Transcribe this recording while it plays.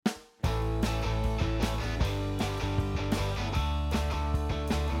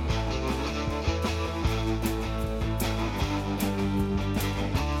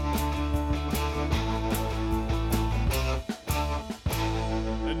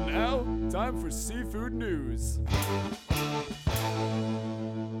Time for seafood news.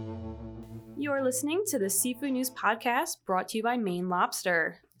 You're listening to the Seafood News Podcast brought to you by Maine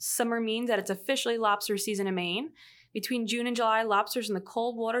Lobster. Summer means that it's officially lobster season in Maine. Between June and July, lobsters in the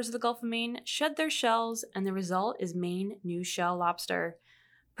cold waters of the Gulf of Maine shed their shells, and the result is Maine New Shell Lobster.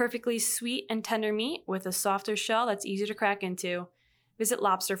 Perfectly sweet and tender meat with a softer shell that's easy to crack into. Visit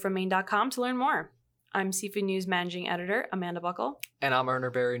lobsterfrommaine.com to learn more. I'm Seafood News Managing Editor Amanda Buckle. And I'm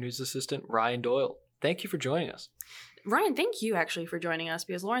Erner Berry News Assistant Ryan Doyle. Thank you for joining us. Ryan, thank you actually for joining us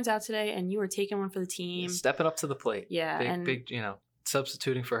because Lauren's out today and you were taking one for the team. Stepping up to the plate. Yeah. Big,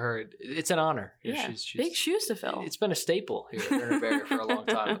 substituting for her. It's an honor. Yeah, she's big shoes to fill. It's been a staple here at Erner Berry for a long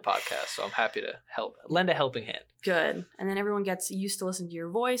time on the podcast, so I'm happy to lend a helping hand. Good. And then everyone gets used to listening to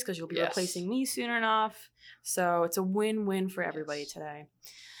your voice because you'll be replacing me soon enough. So it's a win-win for everybody today.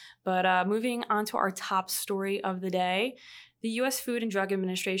 But moving on to our top story of the day, the U.S. Food and Drug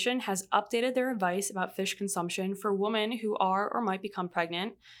Administration has updated their advice about fish consumption for women who are or might become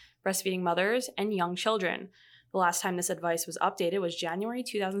pregnant, breastfeeding mothers, and young children. The last time this advice was updated was January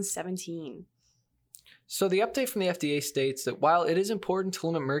 2017. So the update from the FDA states that while it is important to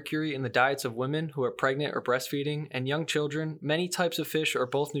limit mercury in the diets of women who are pregnant or breastfeeding and young children, many types of fish are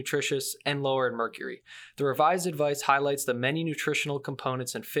both nutritious and lower in mercury. The revised advice highlights the many nutritional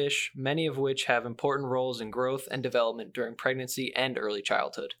components in fish, many of which have important roles in growth and development during pregnancy and early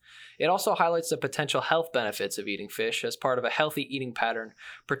childhood. It also highlights the potential health benefits of eating fish as part of a healthy eating pattern,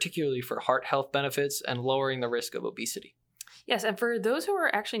 particularly for heart health benefits and lowering the risk of obesity. Yes, and for those who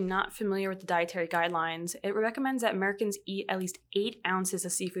are actually not familiar with the dietary guidelines, it recommends that Americans eat at least 8 ounces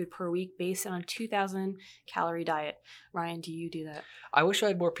of seafood per week based on a 2,000-calorie diet. Ryan, do you do that? I wish I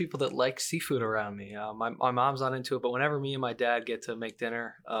had more people that like seafood around me. My mom's not into it, but whenever me and my dad get to make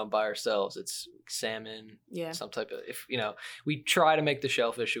dinner by ourselves, it's salmon, some type of, we try to make the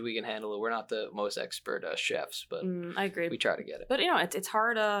shellfish if we can handle it. We're not the most expert chefs, but I agree. We try to get it. But, it's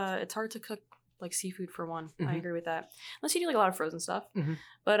hard to cook like seafood for one. Mm-hmm. I agree with that. Unless you do like a lot of frozen stuff. Mm-hmm.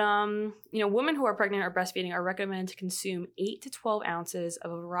 But, women who are pregnant or breastfeeding are recommended to consume 8 to 12 ounces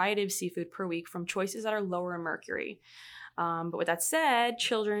of a variety of seafood per week from choices that are lower in mercury. But with that said,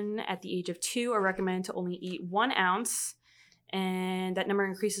 children at the age of 2 are recommended to only eat 1 ounce, and that number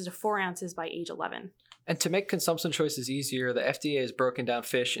increases to 4 ounces by age 11. And to make consumption choices easier, the FDA has broken down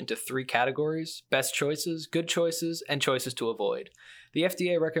fish into 3 categories: best choices, good choices, and choices to avoid. The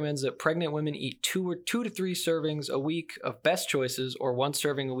FDA recommends that pregnant women eat 2 to 3 servings a week of best choices or 1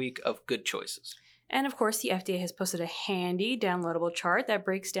 serving a week of good choices. And of course, the FDA has posted a handy downloadable chart that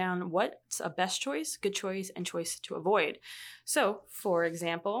breaks down what's a best choice, good choice, and choice to avoid. So, for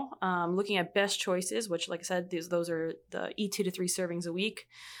example, looking at best choices, which, like I said, those are the eat 2 to 3 servings a week.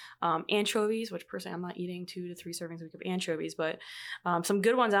 Anchovies, which personally I'm not eating 2 to 3 servings a week of anchovies, but some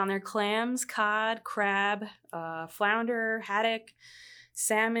good ones on there: clams, cod, crab, flounder, haddock,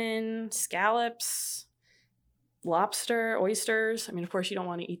 salmon, scallops, lobster, oysters. I mean, of course, you don't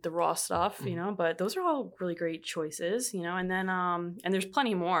want to eat the raw stuff, but those are all really great choices, and then, and there's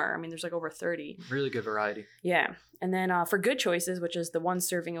plenty more. I mean, there's like over 30. Really good variety. Yeah. And then for good choices, which is the 1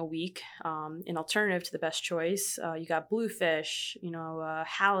 serving a week, an alternative to the best choice, you got bluefish,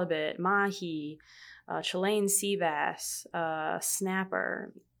 halibut, mahi, Chilean sea bass,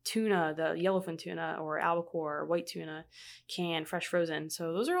 snapper, tuna, the yellowfin tuna or albacore, white tuna, canned, fresh, frozen.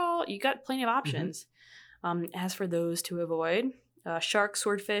 So those are all, you got plenty of options. Mm-hmm. As for those to avoid, shark,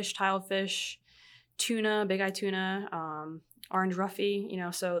 swordfish, tilefish, tuna, big eye tuna, orange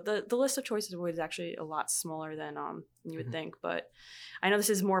roughy, so the list of choices to avoid is actually a lot smaller than you would think. But I know this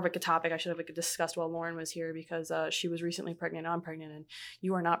is more of like a topic I should have discussed while Lauren was here because she was recently pregnant. I'm pregnant, and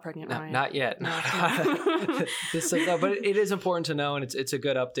you are not pregnant, Ryan. Not yet. No. But it is important to know, and it's a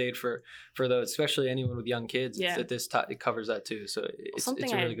good update for those, especially anyone with young kids. Yeah. That it covers that too. So it's a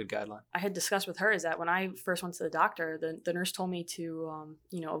really good guideline. I had discussed with her is that when I first went to the doctor, the nurse told me to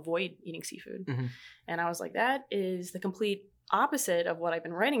avoid eating seafood, and I was like, that is the complete opposite of what I've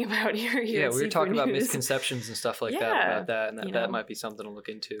been writing about here. Yeah, we were talking about misconceptions and stuff like that about that, and that might be something to look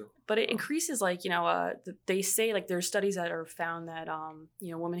into. But it increases, they say, there's studies that are found that,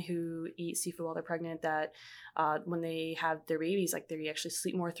 women who eat seafood while they're pregnant, that when they have their babies, they actually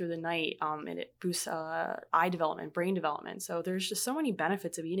sleep more through the night, and it boosts eye development, brain development. So there's just so many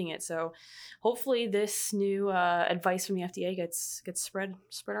benefits of eating it. So hopefully this new advice from the FDA gets spread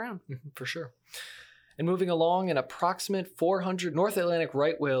around. For sure. And moving along, an approximate 400 North Atlantic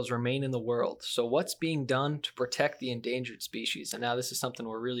right whales remain in the world. So what's being done to protect the endangered species? And now this is something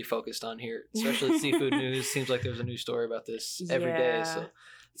we're really focused on here, especially at Seafood News. Seems like there's a new story about this every day. So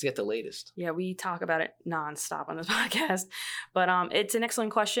Let's get the latest. Yeah, we talk about it nonstop on this podcast, but it's an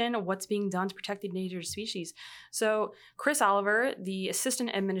excellent question. What's being done to protect the endangered species? So Chris Oliver, the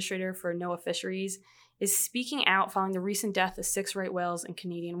assistant administrator for NOAA Fisheries, is speaking out following the recent death of 6 right whales in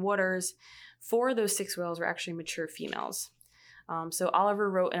Canadian waters. 4 of those 6 whales were actually mature females. So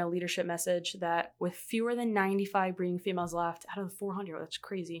Oliver wrote in a leadership message that with fewer than 95 breeding females left out of the 400, that's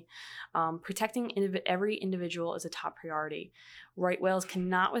crazy, protecting every individual is a top priority. Right whales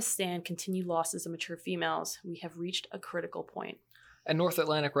cannot withstand continued losses of mature females. We have reached a critical point. And North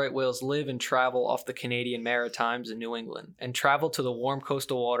Atlantic right whales live and travel off the Canadian Maritimes and New England, and travel to the warm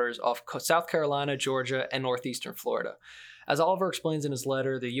coastal waters off South Carolina, Georgia, and northeastern Florida. As Oliver explains in his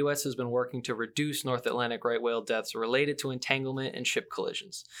letter, the U.S. has been working to reduce North Atlantic right whale deaths related to entanglement and ship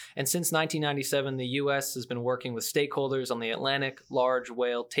collisions. And since 1997, the U.S. has been working with stakeholders on the Atlantic Large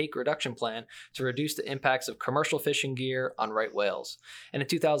Whale Take Reduction Plan to reduce the impacts of commercial fishing gear on right whales. And in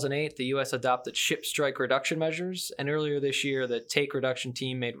 2008, the U.S. adopted ship strike reduction measures, and earlier this year, the Take Reduction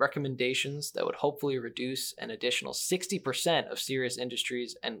team made recommendations that would hopefully reduce an additional 60% of serious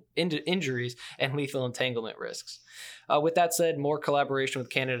injuries and lethal entanglement risks. With that said, more collaboration with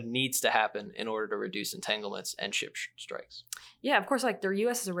Canada needs to happen in order to reduce entanglements and ship strikes. Yeah, of course, like the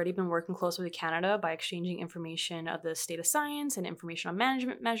U.S. has already been working closely with Canada by exchanging information of the state of science and information on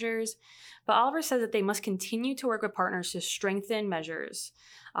management measures. But Oliver says that they must continue to work with partners to strengthen measures,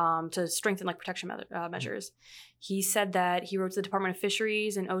 protection measures. He said that he wrote to the Department of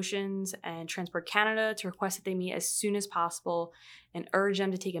Fisheries and Oceans and Transport Canada to request that they meet as soon as possible and urge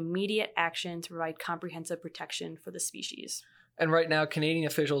them to take immediate action to provide comprehensive protection for the species. And right now, Canadian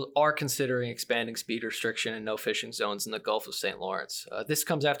officials are considering expanding speed restriction and no fishing zones in the Gulf of St. Lawrence. This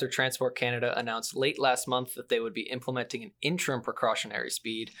comes after Transport Canada announced late last month that they would be implementing an interim precautionary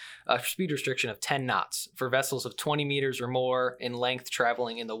speed restriction of 10 knots for vessels of 20 meters or more in length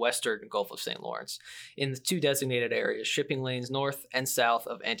traveling in the western Gulf of St. Lawrence in the 2 designated areas, shipping lanes north and south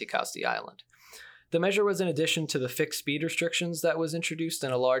of Anticosti Island. The measure was in addition to the fixed speed restrictions that was introduced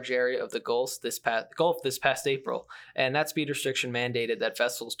in a large area of the Gulf this past April, and that speed restriction mandated that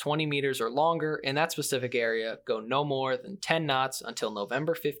vessels 20 meters or longer in that specific area go no more than 10 knots until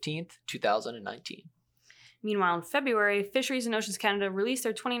November 15th, 2019. Meanwhile, in February, Fisheries and Oceans Canada released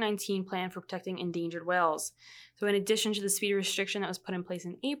their 2019 plan for protecting endangered whales. So in addition to the speed restriction that was put in place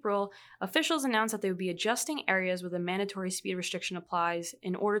in April, officials announced that they would be adjusting areas where the mandatory speed restriction applies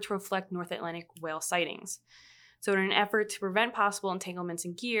in order to reflect North Atlantic whale sightings. So in an effort to prevent possible entanglements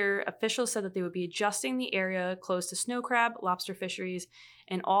in gear, officials said that they would be adjusting the area close to snow crab, lobster fisheries,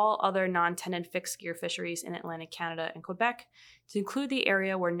 and all other non-tenured fixed gear fisheries in Atlantic Canada and Quebec to include the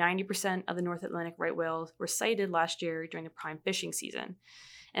area where 90% of the North Atlantic right whales were sighted last year during the prime fishing season.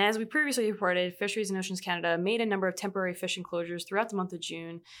 And as we previously reported, Fisheries and Oceans Canada made a number of temporary fishing closures throughout the month of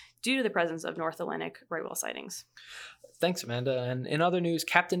June due to the presence of North Atlantic right whale sightings. Thanks, Amanda. And in other news,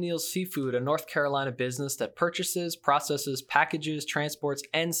 Captain Neil's Seafood, a North Carolina business that purchases, processes, packages, transports,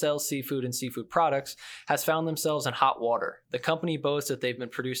 and sells seafood and seafood products, has found themselves in hot water. The company boasts that they've been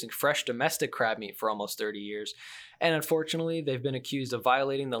producing fresh domestic crab meat for almost 30 years. And unfortunately, they've been accused of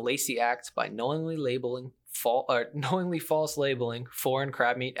violating the Lacey Act by knowingly false labeling foreign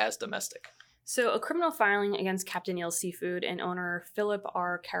crab meat as domestic. So a criminal filing against Captain Neil's Seafood and owner Philip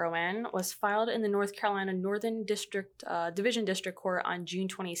R. Carawan was filed in the North Carolina Northern Division District Court on June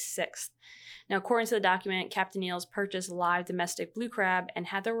 26th. Now, according to the document, Captain Neil's purchased live domestic blue crab and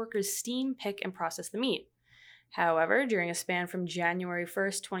had their workers steam, pick, and process the meat. However, during a span from January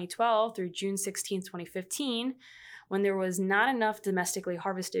 1st, 2012 through June 16th, 2015, when there was not enough domestically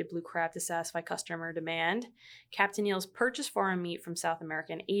harvested blue crab to satisfy customer demand, Captain Neil's purchased foreign meat from South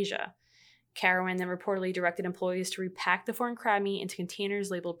America and Asia. Carawan then reportedly directed employees to repack the foreign crab meat into containers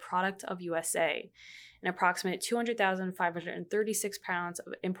labeled Product of USA. An approximate 200,536 pounds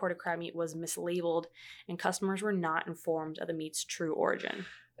of imported crab meat was mislabeled, and customers were not informed of the meat's true origin.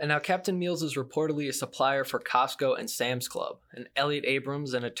 And now Captain Neil's is reportedly a supplier for Costco and Sam's Club. And Elliot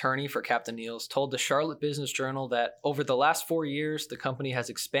Abrams, an attorney for Captain Neil's, told the Charlotte Business Journal that over the last 4 years, the company has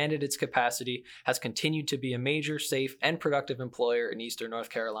expanded its capacity, has continued to be a major, safe, and productive employer in Eastern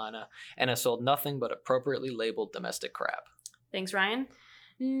North Carolina, and has sold nothing but appropriately labeled domestic crab. Thanks, Ryan.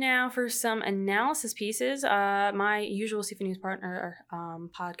 Now for some analysis pieces. My usual Seafood News partner,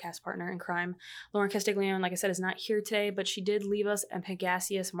 podcast partner in crime, Lauren Castiglione, like I said, is not here today, but she did leave us a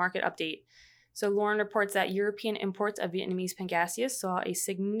Pangasius market update. So Lauren reports that European imports of Vietnamese Pangasius saw a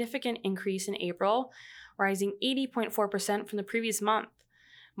significant increase in April, rising 80.4% from the previous month.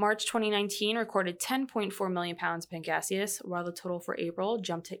 March 2019 recorded 10.4 million pounds of Pangasius, while the total for April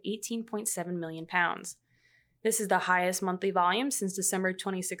jumped to 18.7 million pounds. This is the highest monthly volume since December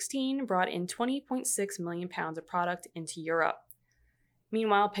 2016, brought in 20.6 million pounds of product into Europe.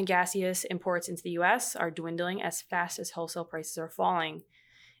 Meanwhile, Pangasius imports into the US are dwindling as fast as wholesale prices are falling.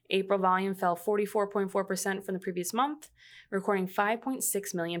 April volume fell 44.4% from the previous month, recording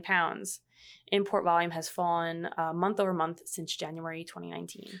 5.6 million pounds. Import volume has fallen month over month since January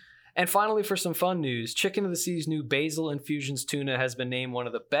 2019. And finally, for some fun news, Chicken of the Sea's new Basil Infusions tuna has been named one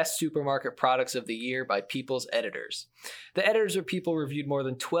of the best supermarket products of the year by People's editors. The editors of People reviewed more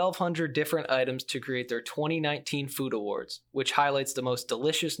than 1,200 different items to create their 2019 Food Awards, which highlights the most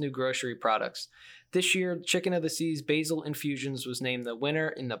delicious new grocery products. This year, Chicken of the Sea's Basil Infusions was named the winner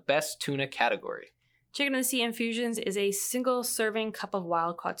in the Best Tuna category. Chicken of the Sea Infusions is a single-serving cup of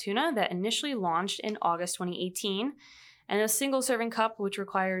wild-caught tuna that initially launched in August 2018. And a single-serving cup, which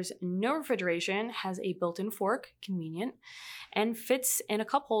requires no refrigeration, has a built-in fork, convenient, and fits in a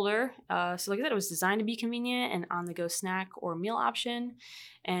cup holder. So like I said, it was designed to be convenient and on-the-go snack or meal option.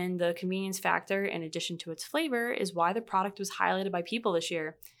 And the convenience factor, in addition to its flavor, is why the product was highlighted by People this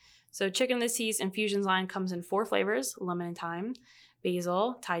year. So Chicken of the Sea's Infusions line comes in 4 flavors: lemon and thyme,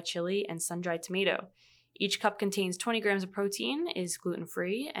 basil, Thai chili, and sun-dried tomato. Each cup contains 20 grams of protein, is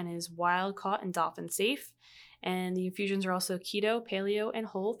gluten-free, and is wild-caught and dolphin-safe. And the infusions are also keto, paleo, and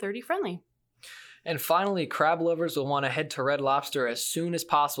Whole30 friendly. And finally, crab lovers will want to head to Red Lobster as soon as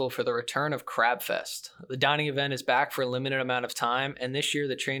possible for the return of Crab Fest. The dining event is back for a limited amount of time, and this year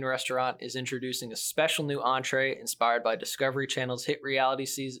the chain restaurant is introducing a special new entree inspired by Discovery Channel's hit reality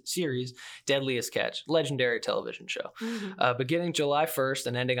series Deadliest Catch, legendary television show, beginning July 1st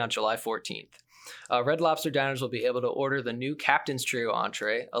and ending on July 14th. Red Lobster diners will be able to order the new Captain's Trio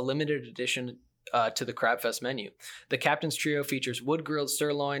entree, a limited edition to the Crab Fest menu. The Captain's Trio features wood-grilled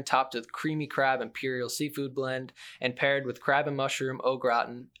sirloin topped with creamy crab imperial seafood blend and paired with crab and mushroom au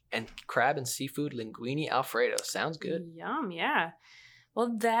gratin and crab and seafood linguine alfredo. Sounds good. Yum, yeah.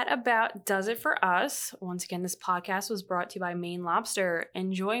 Well, that about does it for us. Once again, this podcast was brought to you by Maine Lobster.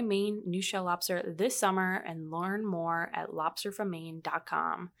 Enjoy Maine new shell lobster this summer and learn more at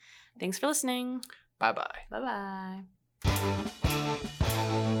lobsterfrommaine.com. Thanks for listening. Bye-bye. Bye-bye.